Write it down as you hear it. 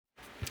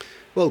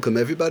Welcome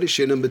everybody,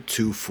 share number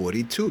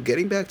 242,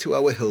 getting back to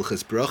our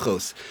halachas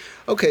brachos.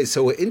 Okay,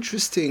 so an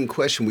interesting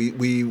question.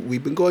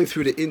 We've been going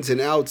through the ins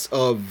and outs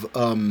of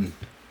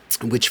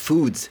which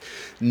foods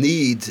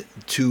need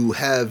to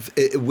have,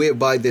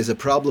 whereby there's a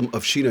problem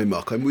of shinoi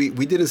makam.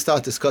 We didn't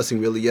start discussing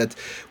really yet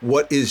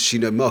what is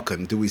shinoi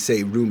makam. Do we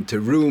say room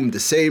to room, the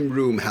same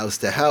room, house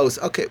to house?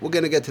 Okay, we're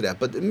going to get to that.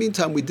 But in the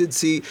meantime, we did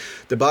see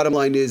the bottom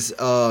line is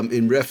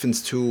in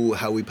reference to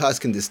how we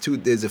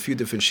paskin there's a few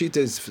different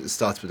shitas. It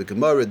starts with the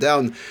Gemara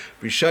down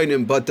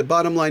Rishonim, but the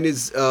bottom line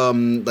is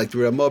like the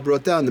Ramah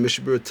brought down. The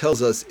Mishnah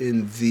tells us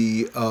in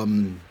the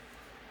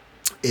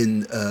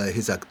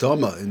his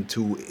akdama,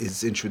 into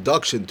his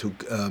introduction to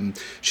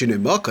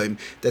Shinoi Makam,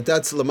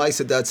 that's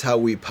Lamaisa, that's how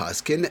we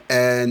paskin.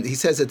 And he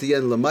says at the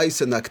end,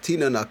 Lamaisa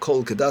naktina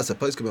nakol kedasa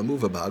paskin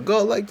amuva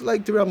ba'agal,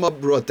 like the Ramah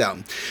brought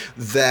down,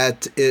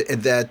 that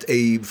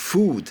a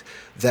food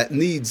that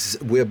needs,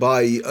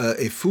 whereby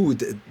a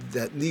food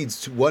that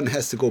needs, one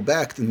has to go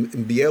back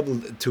and be able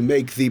to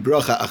make the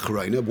brocha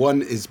achrayna.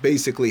 One is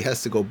basically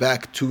has to go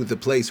back to the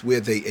place where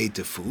they ate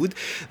the food.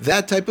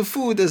 That type of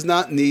food does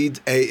not need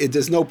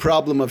there's no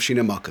problem of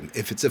shinoi makam.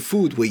 If it's a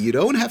food where you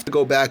don't have to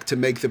go back to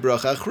make the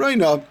bracha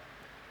achrayna,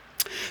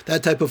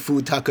 that type of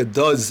food taka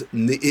does,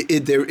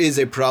 there is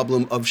a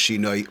problem of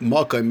shinoi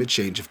makam, a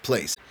change of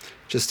place.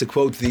 Just to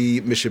quote the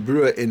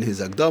Mishabura in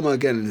his Agdama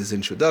again in his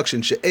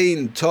introduction,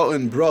 she'ein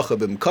ta'en brocha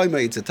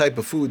b'mkaimai. It's a type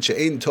of food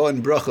she'ein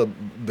ta'en brocha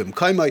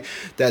b'mkaimai,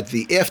 that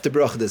the after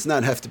brocha does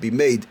not have to be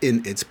made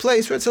in its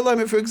place. For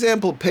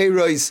example,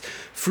 peiros,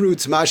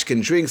 fruits,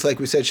 mashkin, drinks, like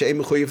we said, she'ein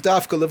mechuyev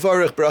dafka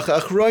levarich bracha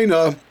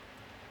achrayna.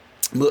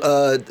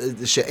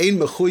 She'ein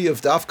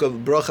mechuyev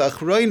dafka bracha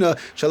achrayna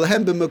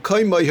shalahem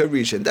b'mekaymai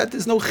harishin. That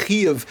there's no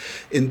chiyuv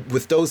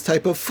with those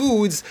type of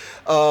foods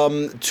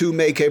to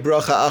make a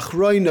bracha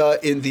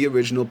achrayna in the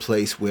original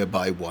place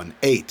whereby one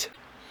ate.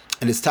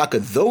 And it's taka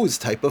those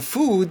type of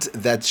foods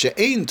that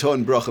she'ein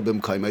ton bracha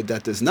b'mkaimai,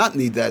 that does not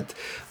need that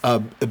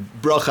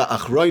bracha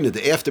achrayna,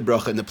 the after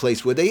bracha in the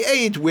place where they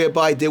ate,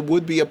 whereby there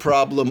would be a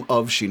problem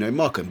of shinoi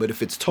makam. But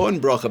if it's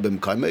ton bracha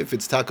b'mkaimai, if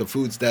it's taka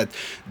foods that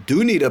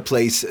do need a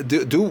place,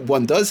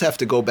 one does have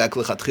to go back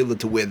lechatchila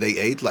to where they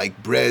ate,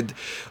 like bread,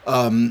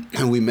 and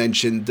we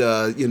mentioned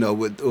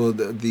with all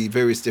the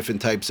various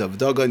different types of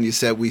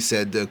dagan. We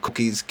said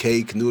cookies,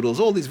 cake, noodles,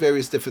 all these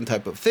various different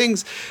type of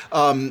things,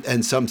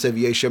 and some said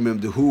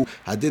yeshem dehu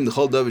hadin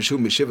chol davar shu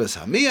mishivas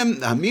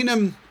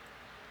haminim,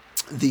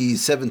 the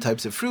 7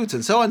 types of fruits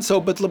and so on.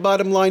 But the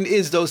bottom line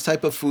is those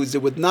type of foods,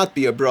 there would not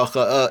be a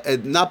bracha,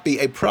 and not be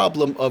a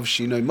problem of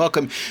shinoi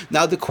makam.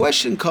 Now the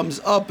question comes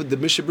up, the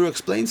Mishabur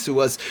explains to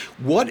us,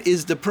 what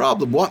is the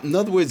problem? In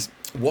other words,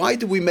 why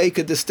do we make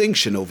a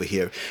distinction over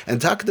here?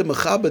 And Taka the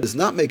Mechaba does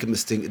not make a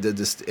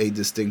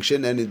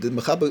distinction, and the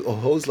Mechaba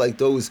holds like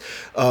those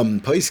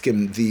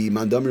Paiskim, the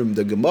Mandamrim,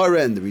 the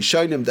Gemara, and the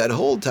Rishonim, that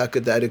whole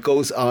Taka, that it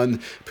goes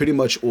on pretty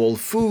much all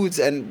foods.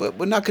 And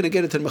we're not going to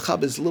get into the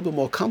Mechaba, it's a little bit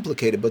more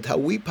complicated, but how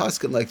we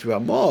paskin like the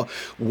Ramah,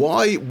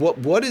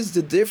 what is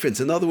the difference?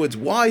 In other words,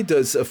 why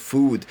does a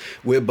food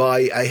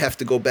whereby I have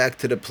to go back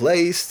to the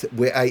place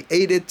where I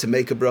ate it to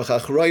make a bracha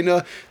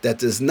achrayna,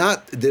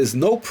 there's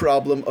no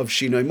problem of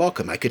shinoi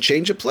makam? I could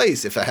change a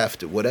place if I have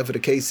to, whatever the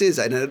case is,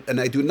 and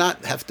I do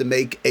not have to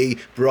make a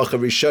bracha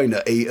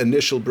rishona, a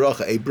initial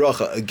bracha, a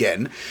bracha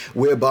again.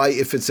 Whereby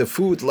if it's a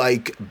food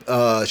like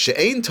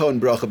she'ein ton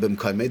bracha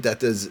b'mkaimei,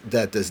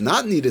 that does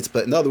not need its,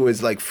 but in other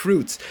words, like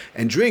fruits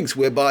and drinks,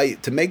 whereby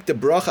to make the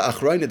bracha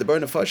achrayna, the bar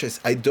nefashos,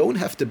 I don't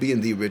have to be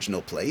in the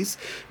original place,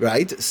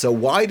 right? So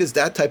why does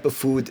that type of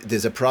food?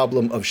 There's a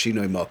problem of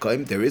shinoi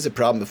makam. There is a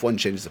problem if one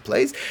changes the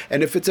place,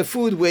 and if it's a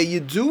food where you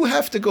do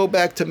have to go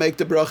back to make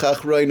the bracha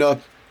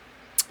achrayna,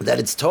 that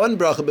it's ton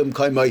bracha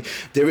b'mkaimai,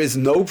 there is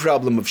no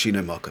problem of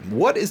shinoi makam.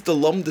 What is the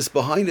lomdus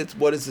behind it?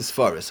 What is this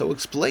farah? So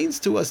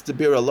explains to us the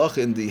Bir Allah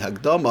in the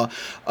Hagdama,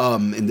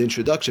 in the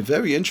introduction,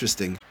 very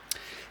interesting.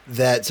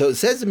 So it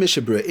says the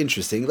Mishabura,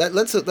 interesting.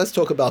 Let's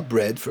talk about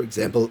bread, for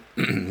example.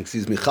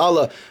 Excuse me,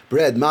 challah,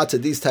 bread,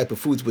 matzah, these type of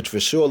foods, which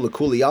for sure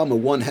l'kuli alma,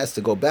 one has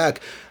to go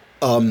back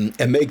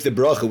and make the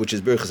bracha, which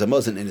is birchas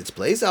hamazon, in its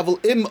place.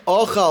 Aval im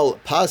ochal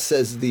pas,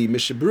 says the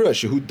Mishabura,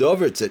 shehu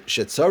dover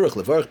shetzarich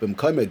levarich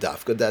b'mkaimei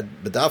dafka, that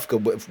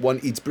b'dafka, if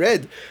one eats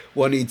bread,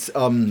 one eats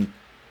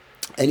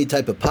any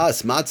type of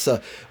pas,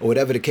 matzah, or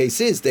whatever the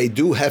case is, they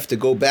do have to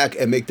go back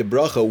and make the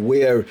bracha,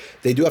 where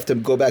they do have to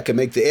go back and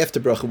make the after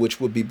bracha, which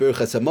would be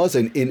birchas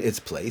hamazon, in its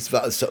place.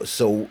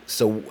 So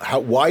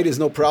why there's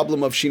no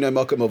problem of shinoi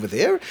makam over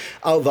there?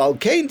 Al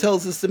Valkain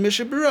tells us the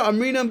Mishabura,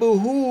 Amrinam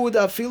buhu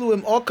dafilu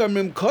im okam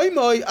im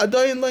koimai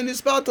adayin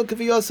leinisbatal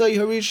kaviyasai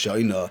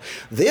harishayna.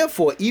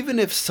 Therefore, even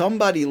if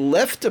somebody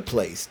left a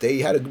place, they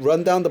had to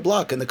run down the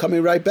block and they're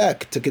coming right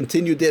back to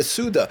continue their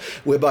suda,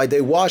 whereby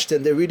they washed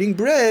and they're eating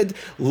bread,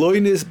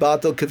 loinis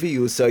batal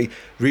kaviyusai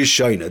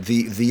rishayna.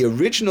 The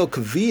original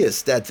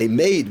kaviyas that they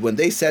made when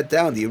they sat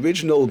down, the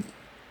original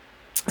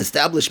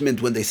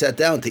establishment, when they sat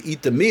down to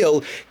eat the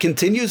meal,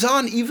 continues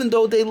on even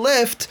though they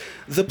left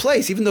the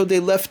place, even though they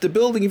left the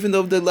building, even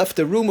though they left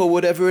the room or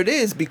whatever it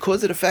is,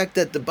 because of the fact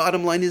that the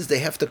bottom line is they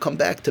have to come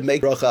back to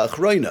make brocha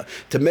achroina,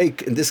 to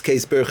make, in this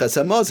case,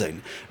 berachas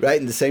hamazon, right?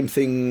 And the same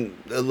thing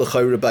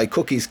l'chayra by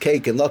cookies,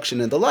 cake, and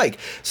lakshin and the like.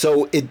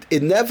 So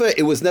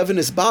it was never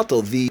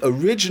nisbatel. The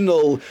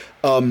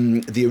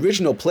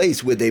original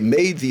place where they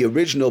made the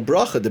original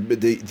bracha,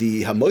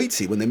 the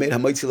hamoitzi, when they made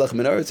hamoitzi lachem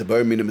and aretz, a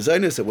bar min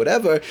mezainis or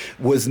whatever,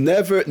 was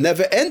never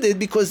ended,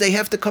 because they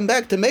have to come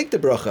back to make the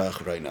bracha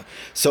achroina.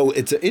 So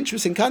it's an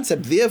interesting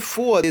concept.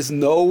 Therefore, there's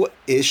no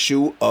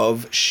issue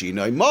of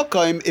shinoi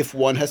makam. If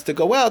one has to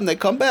go out and they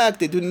come back,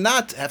 they do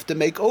not have to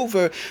make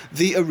over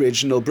the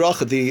original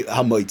bracha, the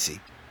hamoitzi.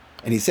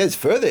 And he says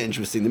further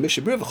interesting, the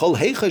Mishnah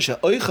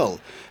Berurah,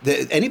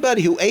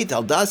 anybody who ate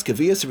al das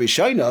kaviyas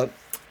rishayna,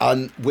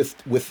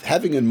 with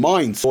having in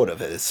mind sort of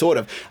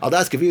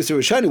Aldas Kaviyas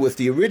Rishani, with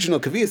the original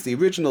Kaviyas, the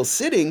original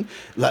sitting,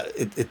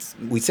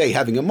 we say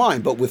having in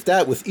mind, but with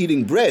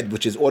eating bread,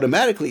 which is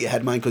automatically you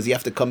had mind, because you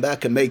have to come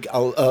back and make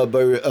you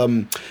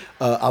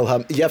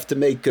have to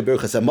make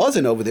berachas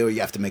hamazon over there, or you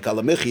have to make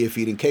alamichi if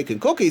eating cake and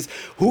cookies.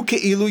 Hu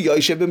keilu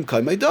yoshev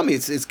b'mkayim dami.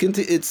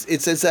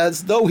 It's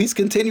as though he's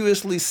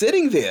continuously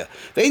sitting there.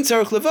 Vein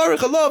tzarich levarich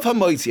alav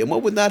hamoitzi, and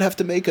one would not have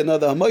to make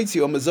another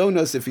hamoitzi or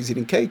mazonos if he's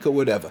eating cake or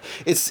whatever.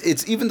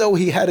 It's even though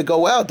he had to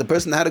go out, the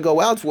person had to go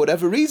out for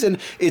whatever reason,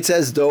 it's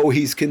as though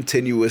he's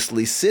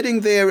continuously sitting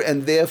there,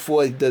 and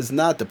therefore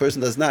the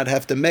person does not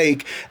have to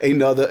make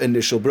another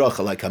initial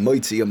bracha like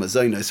hamoitzi or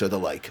mazonos or the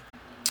like.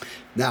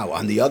 Now,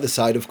 on the other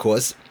side, of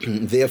course,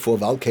 therefore,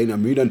 Valkein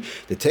Amridan,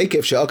 the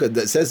Tekef Sha'aka,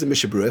 that says the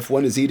Mishnah Berurah, if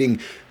one is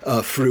eating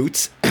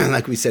fruits,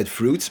 like we said,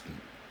 fruits,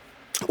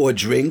 or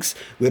drinks,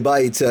 whereby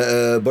it's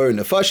bar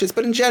nefashis,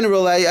 but in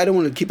general, I don't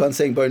want to keep on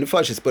saying bar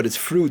nefashis, but it's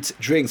fruits,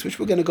 drinks, which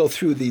we're going to go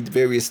through the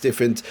various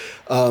different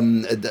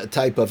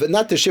type of,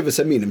 not the shivas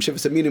aminim.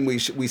 Shivas aminim,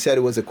 we said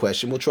it was a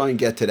question. We'll try and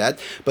get to that.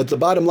 But the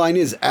bottom line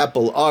is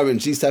apple,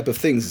 orange, these type of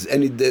things,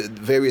 the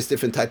various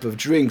different type of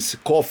drinks,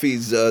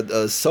 coffees,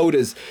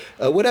 sodas,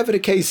 whatever the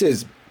case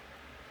is.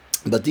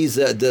 But these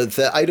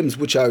the items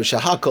which are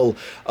shahakal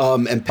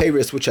and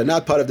peiros, which are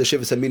not part of the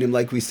shivas aminim,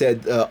 like we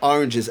said,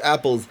 oranges,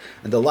 apples,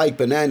 and the like,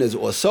 bananas,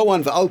 or so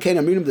on. V'al kein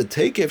aminim the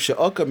tekev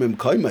she'akar mim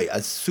kaimai.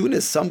 As soon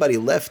as somebody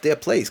left their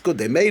place, good,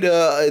 they made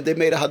a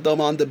hadam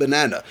on the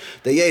banana,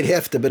 they ate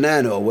half the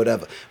banana or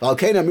whatever. V'al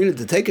kein aminim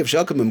the tekev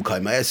she'akar mim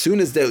kaimai. As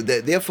soon as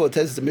therefore it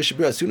says the Mishnah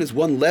Berurah, as soon as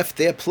one left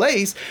their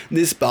place,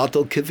 this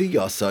batal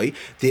kaviyasai,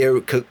 their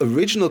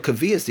original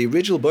kaviyas, the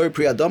original bar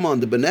pri hadam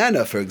on the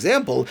banana, for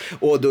example,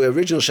 or the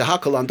original shahakal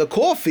on the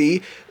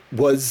coffee,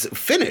 was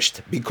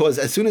finished, because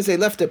as soon as they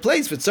left their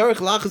place,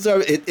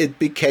 it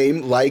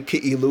became like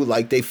keilu,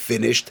 like they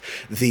finished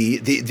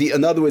the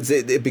in other words,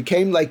 it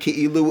became like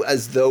keilu,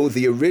 as though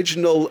the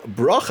original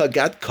bracha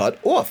got cut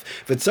off.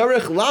 Why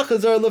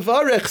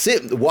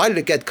did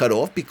it get cut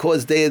off?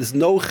 Because there's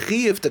no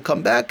chiyuv to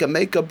come back and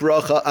make a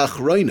bracha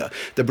achroina.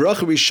 The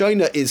bracha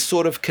rishona is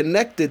sort of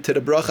connected to the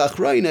bracha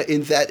achroina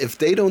in that if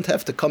they don't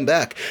have to come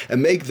back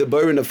and make the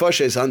bar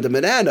nefashis on the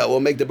banana,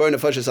 or make the bar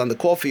nefashis on the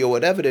coffee or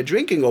whatever they're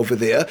drinking over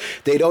there,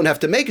 they don't have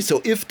to make it.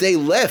 So if they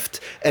left,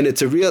 and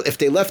if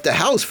they left the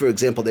house, for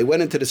example, they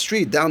went into the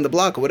street, down the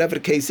block, or whatever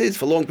the case is,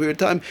 for a long period of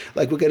time,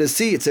 like we're going to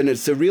see, it's a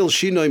real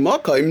shinoi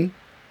makam,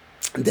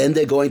 then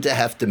they're going to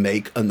have to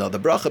make another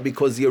bracha,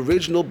 because the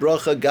original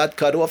bracha got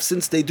cut off,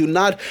 since they do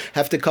not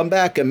have to come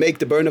back and make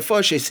the bar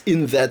nefashis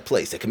in that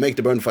place. They can make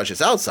the bar nefashis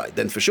outside,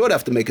 then for sure they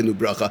have to make a new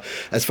bracha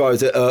as far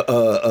as a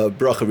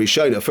bracha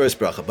rishona, first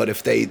bracha. But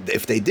if they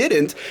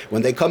didn't,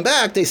 when they come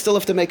back, they still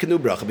have to make a new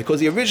bracha,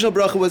 because the original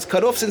bracha was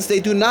cut off, since they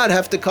do not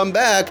have to come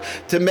back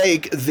to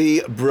make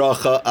the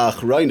bracha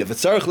achroina.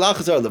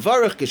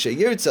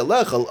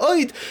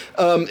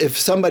 If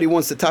somebody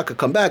wants to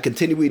come back,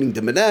 continue eating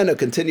the banana,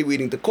 continue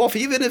eating the coffee,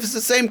 even if it's the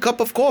same cup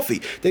of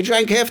coffee. They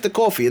drank half the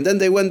coffee, and then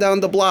they went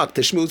down the block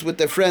to schmooze with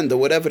their friend, or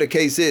whatever the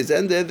case is,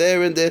 and they're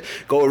there, and they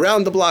go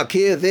around the block,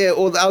 here, there,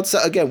 or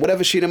outside, again,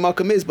 whatever shina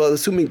makam is, but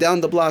assuming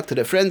down the block to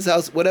their friend's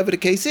house, whatever the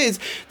case is,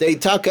 they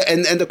taka,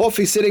 and the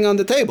coffee's sitting on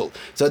the table.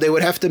 So they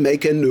would have to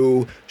make a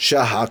new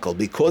shahakal,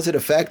 because of the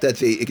fact that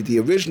the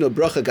original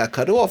bracha got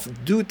cut off,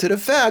 due to the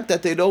fact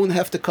that they don't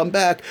have to come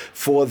back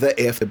for the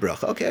after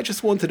bracha. Okay, I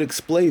just wanted to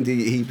explain,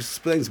 he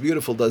explains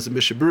beautiful, does the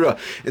Mishnah Berurah,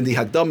 in the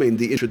Hakdama, in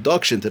the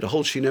introduction to the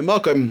whole Shinei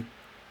Makam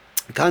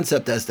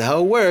concept as to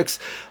how it works,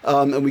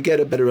 and we get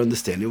a better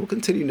understanding. We'll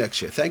continue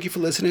next year. Thank you for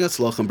listening.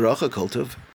 Atzlach and bracha, Kol Tov.